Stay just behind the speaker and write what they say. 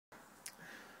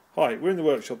Hi, we're in the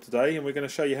workshop today and we're going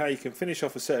to show you how you can finish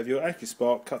off a set of your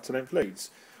AccuSpark cut-to-length leads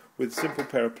with a simple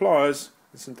pair of pliers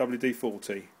and some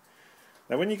WD-40.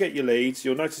 Now when you get your leads,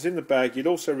 you'll notice in the bag you'll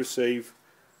also receive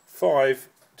 5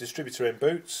 distributor end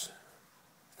boots,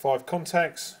 5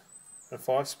 contacts and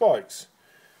 5 spikes.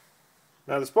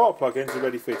 Now the spark plug ends are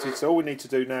ready fitted, so all we need to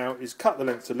do now is cut the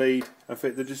length to lead and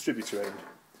fit the distributor end.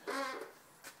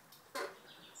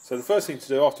 So the first thing to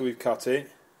do after we've cut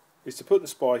it is to put the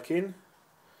spike in,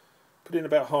 put it in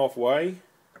about halfway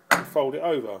and fold it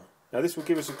over. Now this will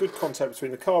give us a good contact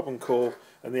between the carbon core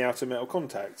and the outer metal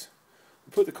contact.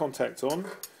 We'll put the contact on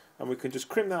and we can just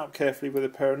crimp that up carefully with a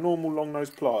pair of normal long nose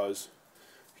pliers.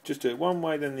 If you just do it one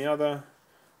way then the other,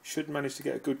 you should manage to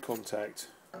get a good contact.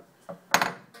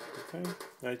 Okay.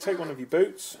 Now you take one of your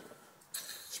boots,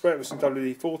 spray it with some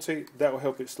WD-40, that will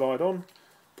help it slide on,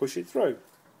 push it through.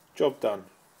 Job done.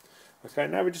 Okay,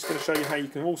 now we're just going to show you how you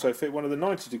can also fit one of the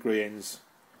 90-degree ends.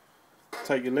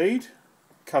 Take your lead,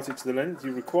 cut it to the length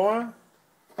you require,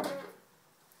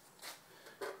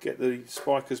 get the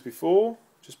spike as before,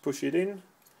 just push it in,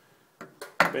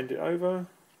 bend it over,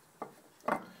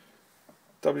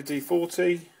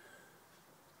 WD-40,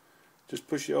 just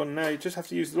push it on. Now you just have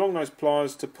to use the long nose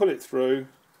pliers to pull it through,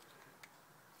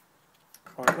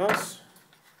 like this.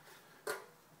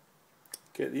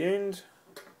 Get the end,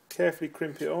 carefully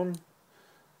crimp it on,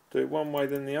 do it one way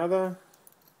then the other.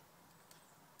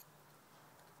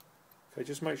 Okay,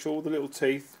 just make sure all the little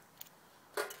teeth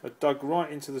are dug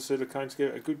right into the silicone to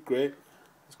give it a good grip.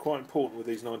 It's quite important with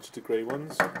these 90-degree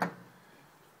ones.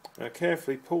 Now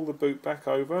carefully pull the boot back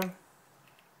over.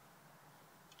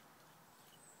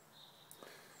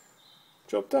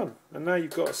 Job done. And now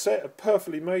you've got a set of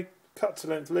perfectly made cut to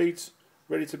length leads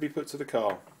ready to be put to the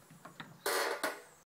car.